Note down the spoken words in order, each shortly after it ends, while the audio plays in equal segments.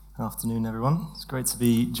Afternoon, everyone. It's great to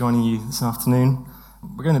be joining you this afternoon.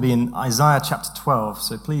 We're going to be in Isaiah chapter 12,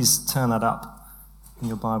 so please turn that up in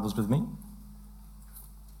your Bibles with me.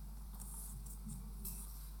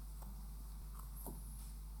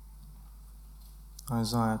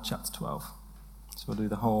 Isaiah chapter 12. So we'll do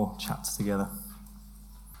the whole chapter together.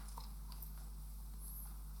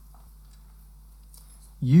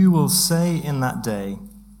 You will say in that day,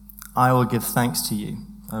 I will give thanks to you,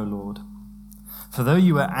 O Lord. For though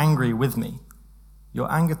you were angry with me,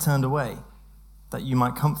 your anger turned away, that you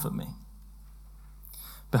might comfort me.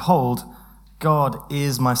 Behold, God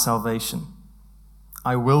is my salvation.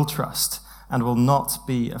 I will trust and will not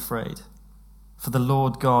be afraid. For the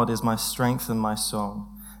Lord God is my strength and my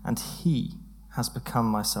song, and he has become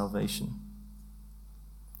my salvation.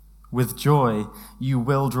 With joy you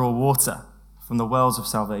will draw water from the wells of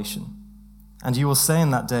salvation. And you will say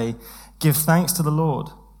in that day, give thanks to the Lord.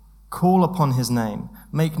 Call upon his name.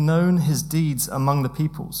 Make known his deeds among the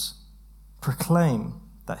peoples. Proclaim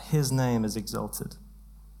that his name is exalted.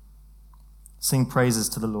 Sing praises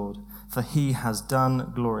to the Lord, for he has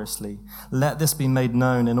done gloriously. Let this be made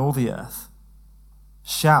known in all the earth.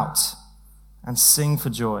 Shout and sing for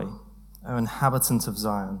joy, O inhabitant of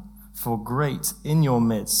Zion, for great in your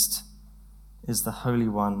midst is the Holy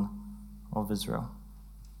One of Israel.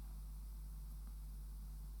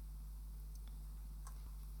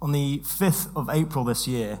 On the 5th of April this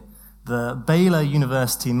year, the Baylor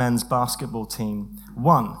University men's basketball team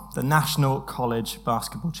won the National College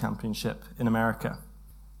Basketball Championship in America.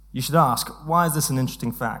 You should ask, why is this an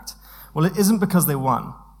interesting fact? Well, it isn't because they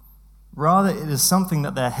won. Rather, it is something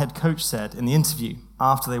that their head coach said in the interview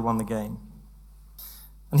after they won the game.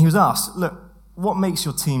 And he was asked, look, what makes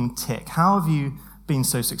your team tick? How have you been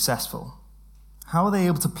so successful? How are they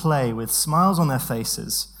able to play with smiles on their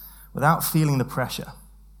faces without feeling the pressure?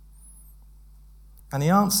 And he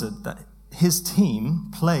answered that his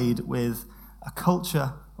team played with a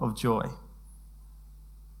culture of joy.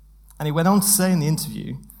 And he went on to say in the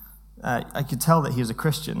interview, I could tell that he was a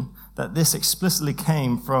Christian, that this explicitly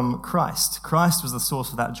came from Christ. Christ was the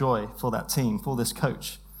source of that joy for that team, for this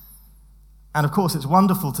coach. And of course, it's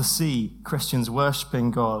wonderful to see Christians worshiping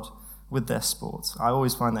God with their sports. I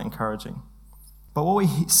always find that encouraging. But what we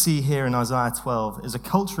see here in Isaiah 12 is a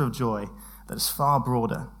culture of joy that is far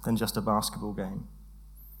broader than just a basketball game.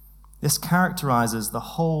 This characterizes the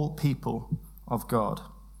whole people of God.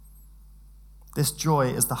 This joy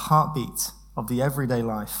is the heartbeat of the everyday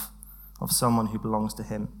life of someone who belongs to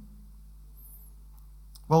him.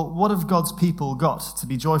 Well, what have God's people got to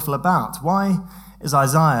be joyful about? Why is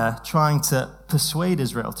Isaiah trying to persuade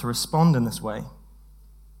Israel to respond in this way?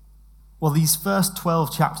 Well, these first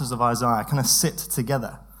 12 chapters of Isaiah kind of sit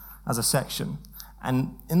together as a section.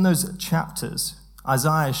 And in those chapters,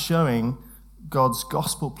 Isaiah is showing God's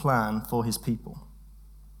gospel plan for his people.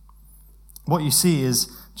 What you see is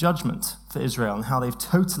judgment for Israel and how they've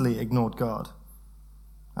totally ignored God,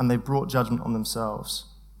 and they've brought judgment on themselves.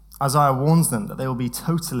 Isaiah warns them that they will be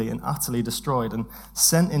totally and utterly destroyed and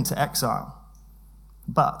sent into exile,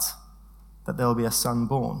 but that there will be a son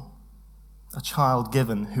born, a child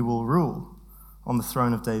given who will rule on the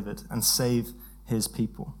throne of David and save his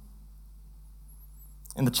people.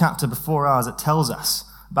 In the chapter before ours, it tells us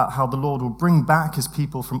about how the Lord will bring back his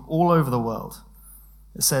people from all over the world.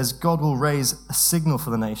 It says, God will raise a signal for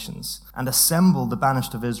the nations and assemble the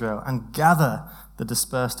banished of Israel and gather the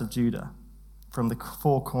dispersed of Judah from the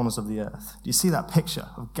four corners of the earth. Do you see that picture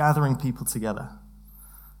of gathering people together?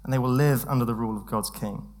 And they will live under the rule of God's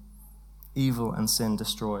king. Evil and sin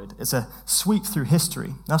destroyed. It's a sweep through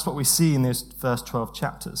history. That's what we see in those first 12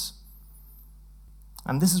 chapters.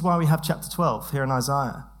 And this is why we have chapter 12 here in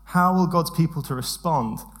Isaiah. How will God's people to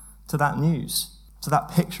respond to that news, to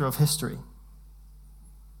that picture of history?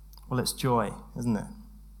 Well, it's joy, isn't it?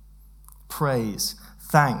 Praise,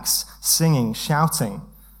 thanks, singing, shouting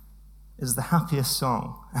is the happiest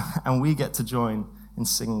song, and we get to join in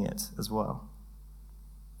singing it as well.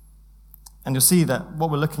 And you'll see that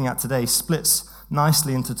what we're looking at today splits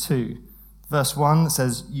nicely into two. Verse 1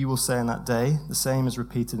 says, you will say in that day. The same is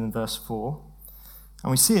repeated in verse 4.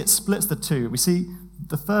 And we see it splits the two. We see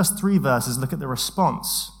the first 3 verses look at the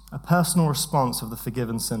response, a personal response of the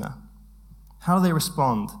forgiven sinner. How do they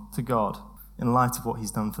respond to God in light of what he's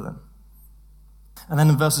done for them? And then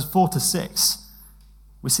in verses 4 to 6,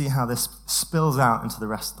 we see how this spills out into the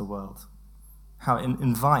rest of the world, how it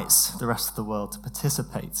invites the rest of the world to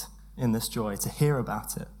participate in this joy, to hear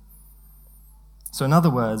about it. So in other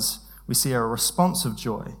words, we see a response of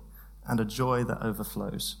joy and a joy that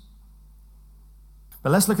overflows.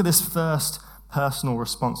 But let's look at this first personal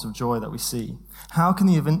response of joy that we see. How can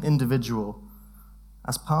the individual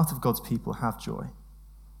as part of God's people, have joy.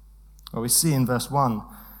 Well, we see in verse 1,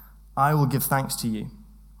 I will give thanks to you,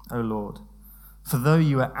 O Lord, for though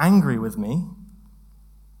you were angry with me,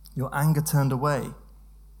 your anger turned away,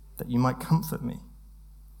 that you might comfort me.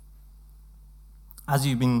 As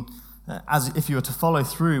if you were to follow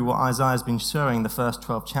through what Isaiah has been showing the first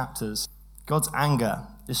 12 chapters, God's anger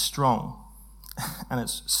is strong, and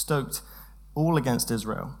it's stoked all against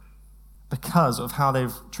Israel because of how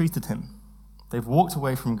they've treated him. They've walked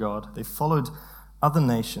away from God, they've followed other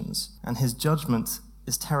nations, and his judgment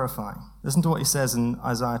is terrifying. Listen to what he says in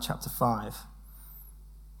Isaiah chapter 5.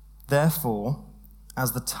 Therefore,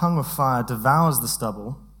 as the tongue of fire devours the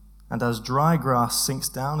stubble, and as dry grass sinks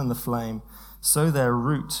down in the flame, so their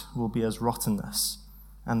root will be as rottenness,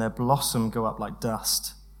 and their blossom go up like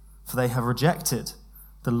dust. For they have rejected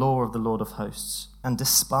the law of the Lord of hosts, and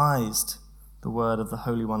despised the word of the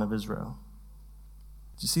Holy One of Israel.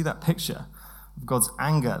 Do you see that picture of God's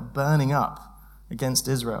anger burning up against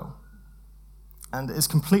Israel? And it's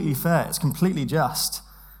completely fair, it's completely just,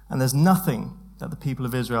 and there's nothing that the people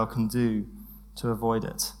of Israel can do to avoid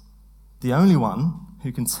it. The only one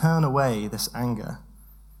who can turn away this anger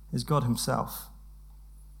is God himself.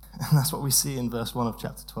 And that's what we see in verse 1 of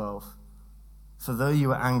chapter 12. For though you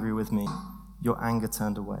were angry with me, your anger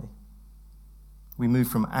turned away. We move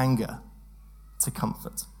from anger to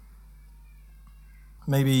comfort.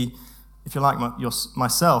 Maybe, if you're like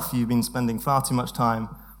myself, you've been spending far too much time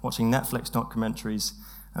watching Netflix documentaries,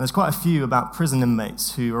 and there's quite a few about prison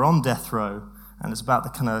inmates who are on death row, and it's about the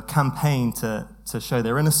kind of campaign to show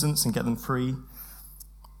their innocence and get them free.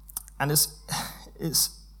 And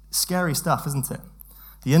it's scary stuff, isn't it?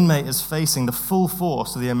 The inmate is facing the full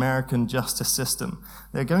force of the American justice system.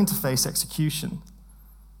 They're going to face execution.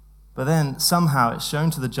 But then somehow it's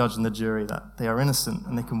shown to the judge and the jury that they are innocent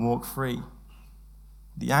and they can walk free.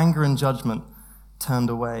 The anger and judgment turned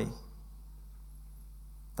away.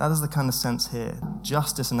 That is the kind of sense here.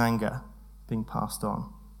 Justice and anger being passed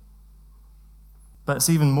on. But it's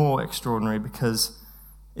even more extraordinary because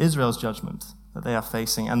Israel's judgment that they are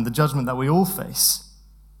facing, and the judgment that we all face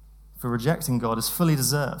for rejecting God, is fully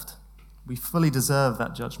deserved. We fully deserve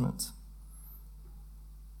that judgment.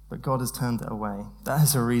 But God has turned it away. That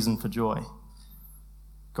is a reason for joy.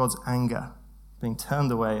 God's anger being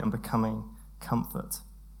turned away and becoming comfort.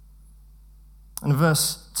 And in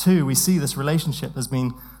verse 2, we see this relationship has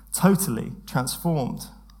been totally transformed.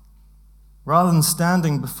 Rather than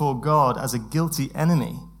standing before God as a guilty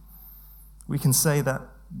enemy, we can say that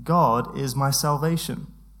God is my salvation.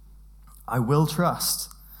 I will trust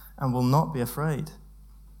and will not be afraid.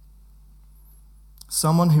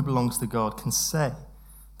 Someone who belongs to God can say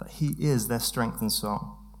that he is their strength and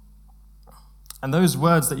song. And those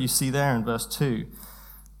words that you see there in verse 2,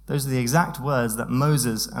 those are the exact words that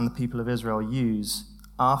Moses and the people of Israel use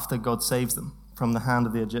after God saves them from the hand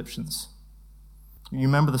of the Egyptians. You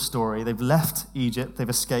remember the story. They've left Egypt, they've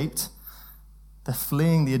escaped, they're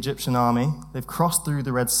fleeing the Egyptian army, they've crossed through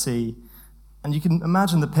the Red Sea, and you can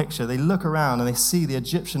imagine the picture. They look around and they see the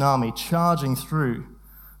Egyptian army charging through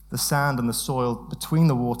the sand and the soil between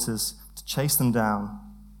the waters to chase them down.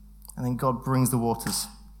 And then God brings the waters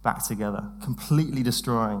back together, completely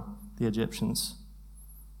destroying the Egyptians.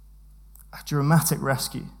 A dramatic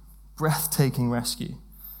rescue, breathtaking rescue.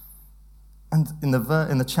 And in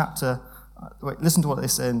the chapter, listen to what they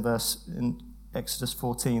say in Exodus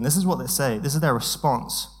 14. This is what they say. This is their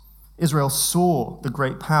response. Israel saw the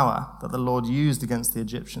great power that the Lord used against the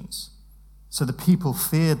Egyptians. So the people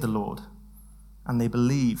feared the Lord, and they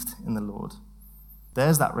believed in the Lord.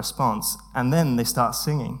 There's that response. And then they start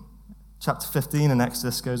singing. Chapter 15 in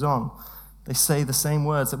Exodus goes on. They say the same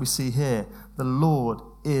words that we see here. The Lord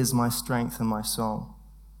is my strength and my song.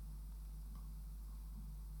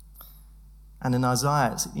 And in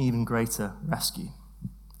Isaiah, it's an even greater rescue.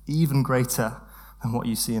 Even greater than what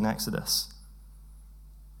you see in Exodus.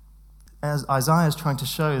 As Isaiah is trying to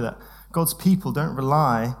show that God's people don't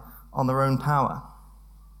rely on their own power.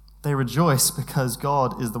 They rejoice because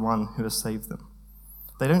God is the one who has saved them.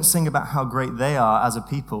 They don't sing about how great they are as a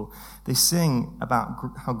people. They sing about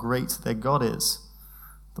how great their God is,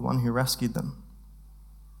 the one who rescued them.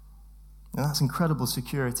 And that's incredible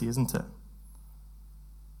security, isn't it?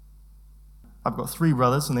 I've got 3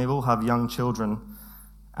 brothers, and they all have young children.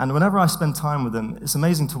 And whenever I spend time with them, it's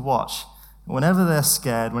amazing to watch. Whenever they're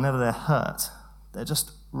scared, whenever they're hurt, they're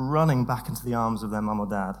just running back into the arms of their mum or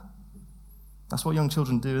dad. That's what young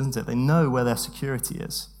children do, isn't it? They know where their security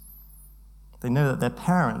is. They know that their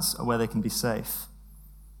parents are where they can be safe.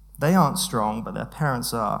 They aren't strong, but their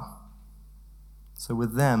parents are. So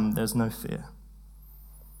with them, there's no fear.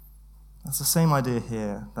 That's the same idea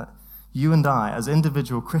here, that you and I, as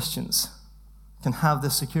individual Christians, can have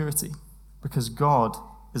this security because God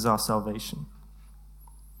is our salvation.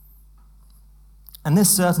 And this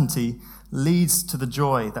certainty leads to the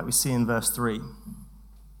joy that we see in verse 3.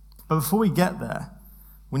 But before we get there,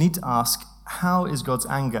 we need to ask, how is God's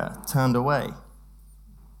anger turned away?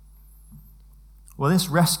 Well, this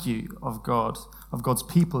rescue of God, of God's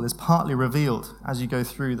people, is partly revealed as you go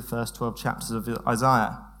through the first 12 chapters of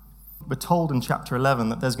Isaiah. We're told in chapter 11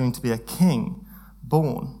 that there's going to be a king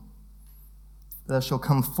born. There shall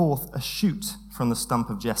come forth a shoot from the stump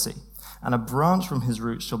of Jesse, and a branch from his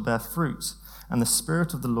roots shall bear fruit, and the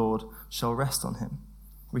Spirit of the Lord shall rest on him.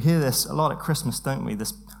 We hear this a lot at Christmas, don't we?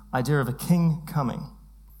 This idea of a king coming.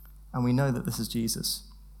 And we know that this is Jesus.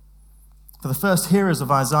 For the first hearers of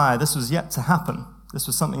Isaiah, this was yet to happen. This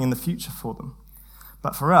was something in the future for them.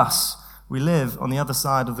 But for us, we live on the other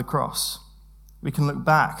side of the cross. We can look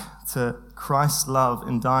back to Christ's love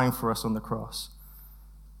in dying for us on the cross.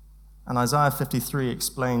 And Isaiah 53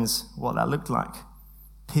 explains what that looked like.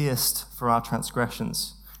 Pierced for our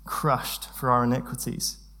transgressions, crushed for our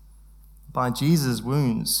iniquities. By Jesus'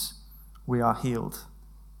 wounds, we are healed.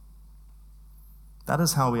 That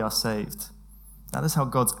is how we are saved. That is how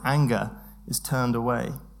God's anger is turned away.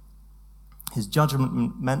 His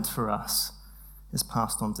judgment meant for us is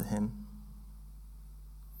passed on to him.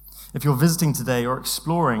 If you're visiting today or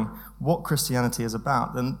exploring what Christianity is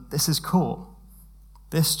about, then this is core.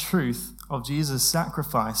 This truth of Jesus'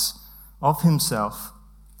 sacrifice of himself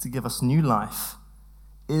to give us new life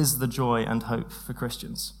is the joy and hope for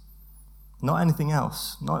Christians. Not anything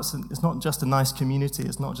else. It's not just a nice community.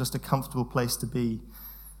 It's not just a comfortable place to be.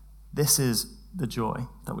 This is the joy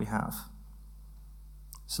that we have.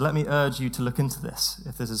 So let me urge you to look into this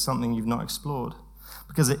if this is something you've not explored.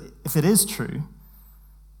 Because if it is true,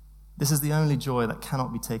 this is the only joy that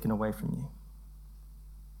cannot be taken away from you.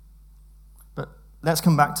 But let's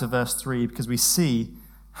come back to verse 3 because we see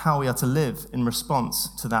how we are to live in response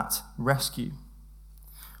to that rescue.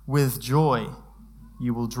 With joy,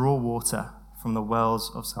 you will draw water from the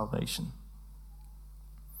wells of salvation.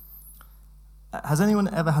 Has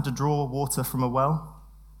anyone ever had to draw water from a well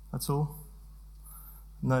at all?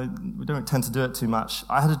 No, we don't tend to do it too much.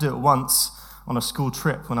 I had to do it once on a school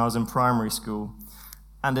trip when I was in primary school,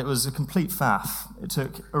 and it was a complete faff. It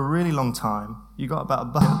took a really long time. You got about a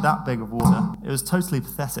bucket that big of water. It was totally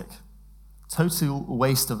pathetic. Total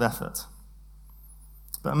waste of effort.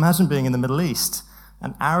 But imagine being in the Middle East,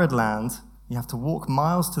 an arid land. You have to walk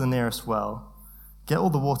miles to the nearest well, get all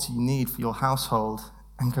the water you need for your household,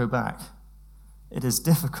 and go back. It is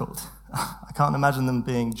difficult. I can't imagine them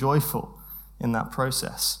being joyful in that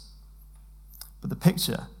process. But the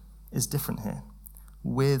picture is different here.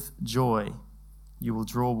 With joy, you will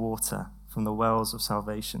draw water from the wells of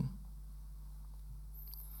salvation.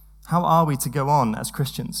 How are we to go on as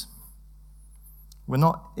Christians? We're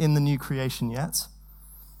not in the new creation yet.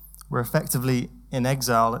 We're effectively in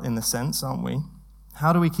exile in the sense, aren't we?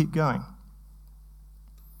 How do we keep going?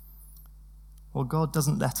 Well, God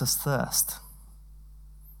doesn't let us thirst.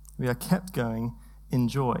 We are kept going in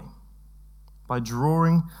joy by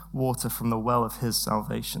drawing water from the well of his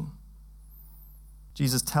salvation.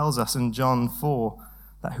 Jesus tells us in John 4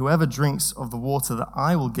 that whoever drinks of the water that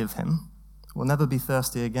I will give him will never be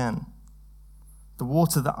thirsty again. The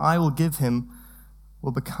water that I will give him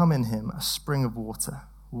will become in him a spring of water,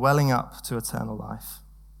 welling up to eternal life.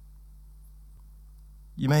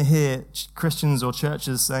 You may hear Christians or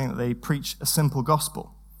churches saying that they preach a simple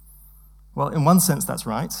gospel. Well, in one sense, that's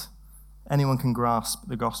right. Anyone can grasp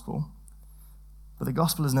the gospel. But the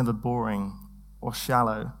gospel is never boring or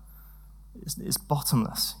shallow. It's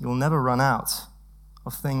bottomless. You'll never run out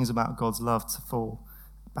of things about God's love to fall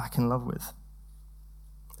back in love with.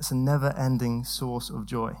 It's a never-ending source of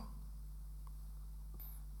joy.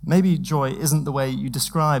 Maybe joy isn't the way you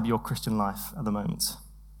describe your Christian life at the moment.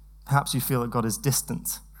 Perhaps you feel that God is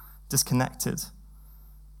distant, disconnected.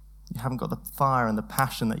 You haven't got the fire and the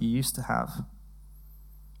passion that you used to have.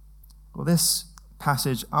 Well, this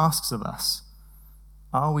passage asks of us,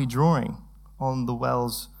 are we drawing on the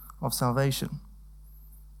wells of salvation?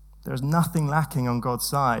 There's nothing lacking on God's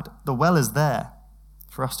side. The well is there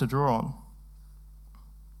for us to draw on.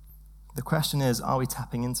 The question is, are we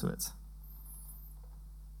tapping into it?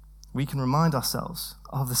 We can remind ourselves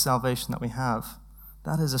of the salvation that we have.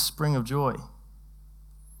 That is a spring of joy.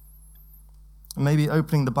 And maybe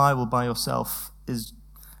opening the Bible by yourself is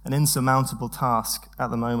an insurmountable task at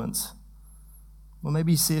the moment. Well,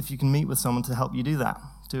 maybe see if you can meet with someone to help you do that.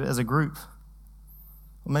 Do it as a group.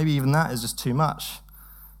 Or maybe even that is just too much.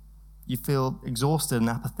 You feel exhausted and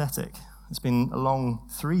apathetic. It's been a long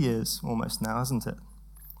 3 years almost now, hasn't it?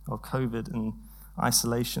 of COVID and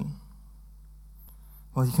isolation?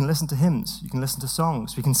 Well, you can listen to hymns, you can listen to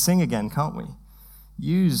songs, we can sing again, can't we?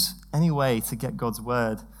 Use any way to get God's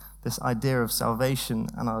word, this idea of salvation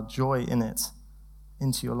and our joy in it,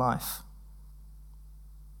 into your life.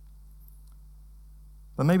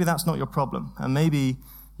 But maybe that's not your problem, and maybe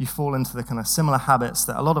you fall into the kind of similar habits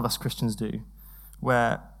that a lot of us Christians do,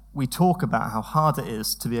 where we talk about how hard it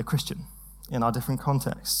is to be a Christian in our different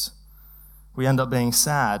contexts. We end up being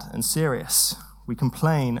sad and serious. We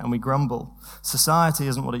complain and we grumble. Society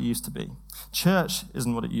isn't what it used to be. Church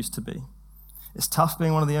isn't what it used to be. It's tough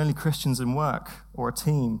being one of the only Christians in work or a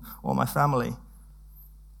team or my family.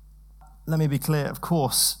 Let me be clear, of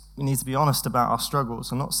course, we need to be honest about our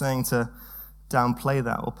struggles. I'm not saying to downplay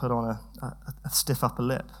that or put on a stiff upper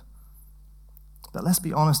lip. But let's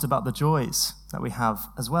be honest about the joys that we have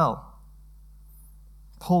as well.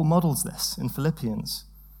 Paul models this in Philippians.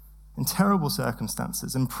 In terrible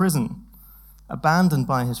circumstances, in prison, abandoned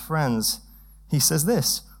by his friends, he says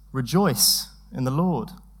this, rejoice in the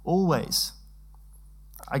Lord, always.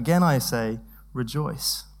 Again I say,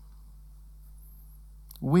 rejoice.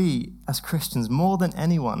 We, as Christians, more than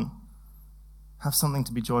anyone, have something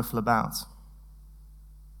to be joyful about.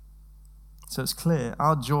 So it's clear,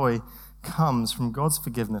 our joy comes from God's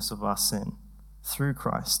forgiveness of our sin through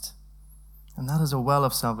Christ. And that is a well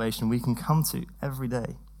of salvation we can come to every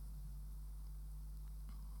day.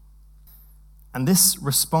 And this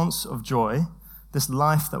response of joy, this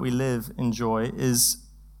life that we live in joy, is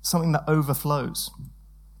something that overflows.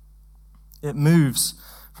 It moves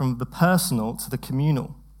from the personal to the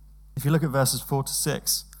communal. If you look at verses 4 to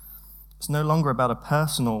 6, it's no longer about a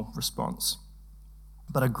personal response,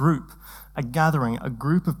 but a group, a gathering, a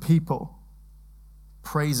group of people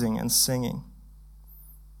praising and singing.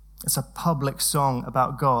 It's a public song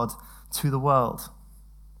about God to the world.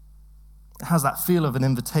 It has that feel of an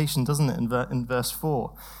invitation, doesn't it, in verse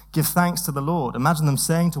 4? Give thanks to the Lord. Imagine them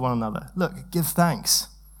saying to one another, look, give thanks.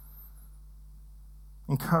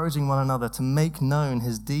 Encouraging one another to make known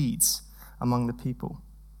his deeds among the people.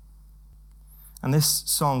 And this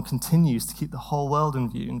song continues to keep the whole world in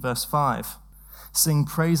view in verse 5. Sing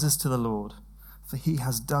praises to the Lord, for he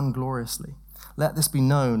has done gloriously. Let this be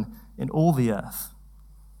known in all the earth.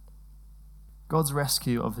 God's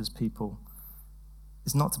rescue of his people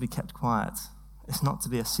is not to be kept quiet. It's not to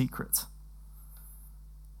be a secret.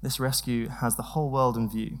 This rescue has the whole world in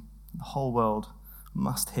view. The whole world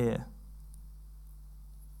must hear.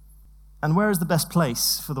 And where is the best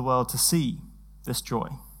place for the world to see this joy?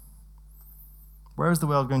 Where is the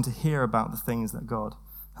world going to hear about the things that God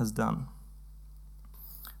has done?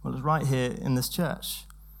 Well, it's right here in this church,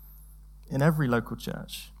 in every local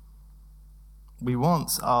church. We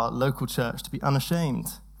want our local church to be unashamed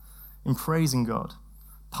in praising God,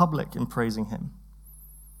 public in praising him.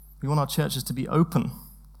 We want our churches to be open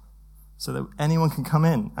so that anyone can come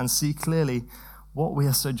in and see clearly what we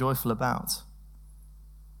are so joyful about.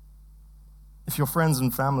 If your friends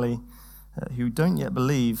and family who don't yet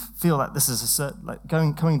believe feel that this is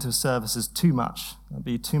coming to a service is too much, that'd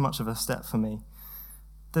be too much of a step for me,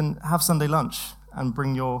 then have Sunday lunch and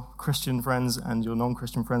bring your Christian friends and your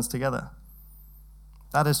non-Christian friends together.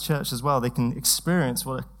 That is church as well. They can experience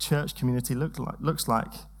what a church community looks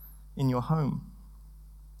like in your home.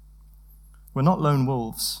 We're not lone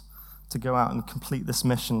wolves to go out and complete this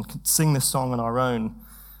mission, sing this song on our own.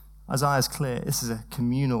 Isaiah is clear, this is a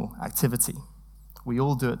communal activity. We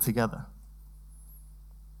all do it together.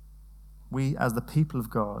 We, as the people of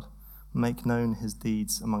God, make known his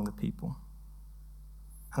deeds among the people.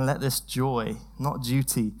 And let this joy, not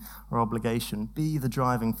duty or obligation, be the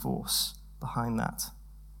driving force behind that.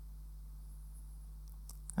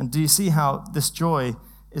 And do you see how this joy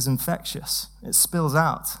is infectious? It spills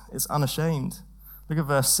out. It's unashamed. Look at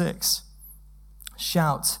verse 6.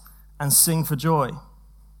 Shout and sing for joy,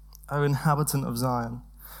 O inhabitant of Zion,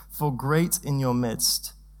 for great in your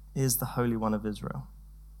midst is the Holy One of Israel.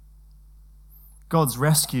 God's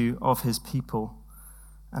rescue of his people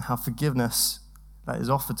and how forgiveness that is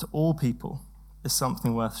offered to all people is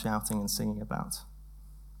something worth shouting and singing about.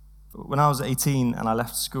 When I was 18 and I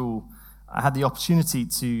left school, I had the opportunity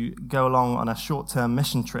to go along on a short-term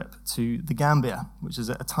mission trip to the Gambia, which is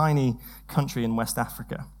a tiny country in West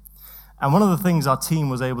Africa. And one of the things our team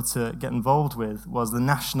was able to get involved with was the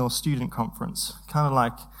National Student Conference, kind of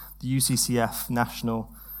like the UCCF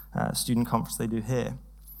National Student Conference they do here.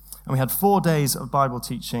 And we had 4 days of Bible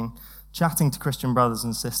teaching, chatting to Christian brothers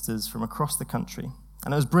and sisters from across the country.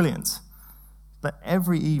 And it was brilliant. But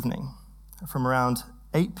every evening, from around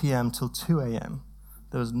 8 p.m. till 2 a.m.,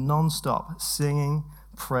 there was non-stop singing,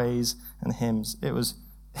 praise, and hymns. It was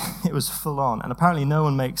it was full on. And apparently no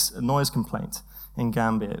one makes a noise complaint in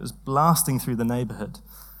Gambia. It was blasting through the neighborhood.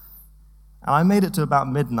 And I made it to about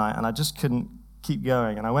midnight, and I just couldn't keep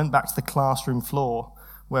going. And I went back to the classroom floor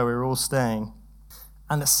where we were all staying.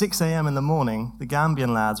 And at 6 a.m. in the morning, the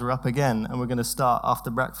Gambian lads were up again, and we're going to start after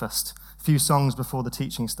breakfast, a few songs before the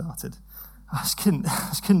teaching started. I just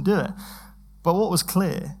couldn't do it. But what was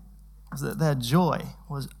clear was that their joy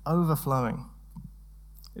was overflowing.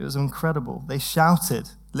 It was incredible. They shouted,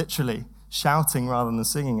 literally shouting rather than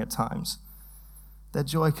singing at times. Their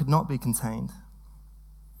joy could not be contained.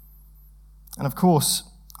 And of course,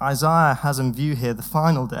 Isaiah has in view here the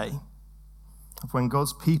final day of when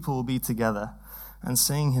God's people will be together and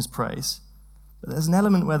sing his praise. But there's an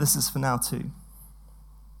element where this is for now too.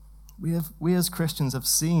 We as Christians have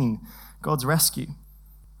seen God's rescue.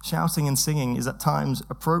 Shouting and singing is at times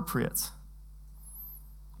appropriate.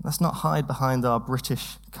 Let's not hide behind our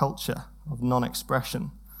British culture of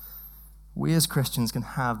non-expression. We as Christians can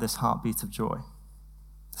have this heartbeat of joy,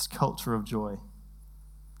 this culture of joy.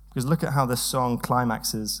 Because look at how this song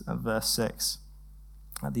climaxes at verse 6,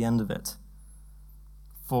 at the end of it.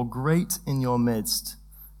 For great in your midst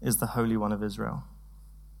is the Holy One of Israel.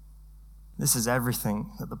 This is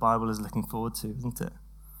everything that the Bible is looking forward to, isn't it?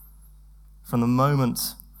 From the moment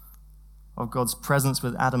of God's presence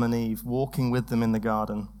with Adam and Eve, walking with them in the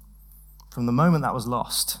garden, from the moment that was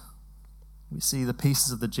lost, we see the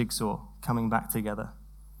pieces of the jigsaw coming back together.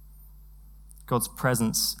 God's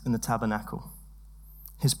presence in the tabernacle,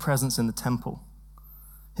 his presence in the temple,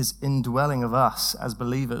 his indwelling of us as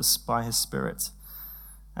believers by his Spirit,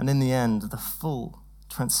 and in the end, the full,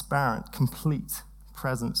 transparent, complete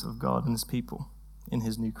presence of God and his people in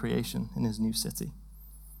his new creation, in his new city.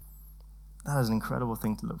 That is an incredible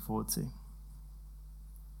thing to look forward to.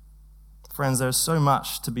 Friends, there is so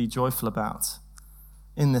much to be joyful about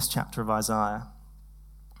in this chapter of Isaiah.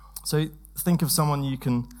 So think of someone you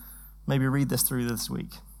can maybe read this through this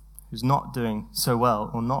week who's not doing so well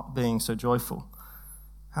or not being so joyful.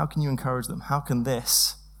 How can you encourage them? How can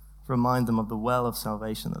this remind them of the well of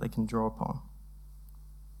salvation that they can draw upon?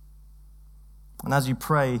 And as you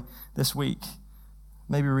pray this week,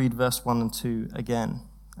 maybe read verse 1 and 2 again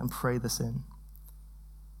and pray this in.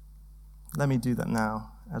 Let me do that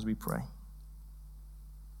now as we pray.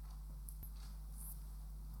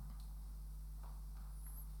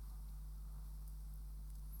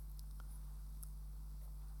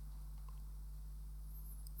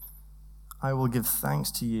 I will give thanks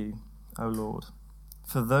to you, O Lord,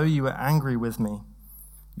 for though you were angry with me,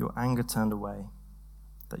 your anger turned away,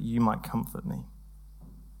 that you might comfort me.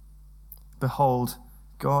 Behold,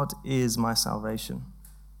 God is my salvation.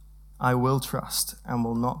 I will trust and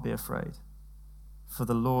will not be afraid, for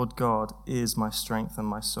the Lord God is my strength and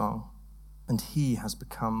my song, and he has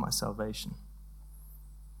become my salvation.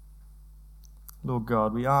 Lord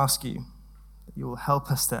God, we ask you that you will help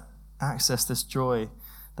us to access this joy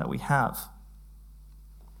that we have.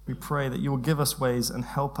 We pray that you will give us ways and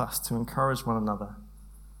help us to encourage one another,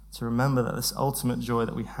 to remember that this ultimate joy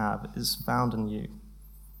that we have is found in you.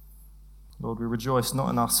 Lord, we rejoice not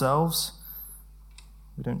in ourselves.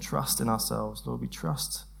 We don't trust in ourselves. Lord, we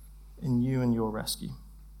trust in you and your rescue.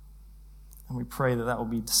 And we pray that that will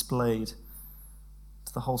be displayed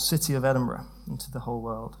to the whole city of Edinburgh and to the whole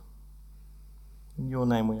world. In your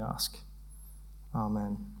name we ask.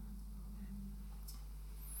 Amen.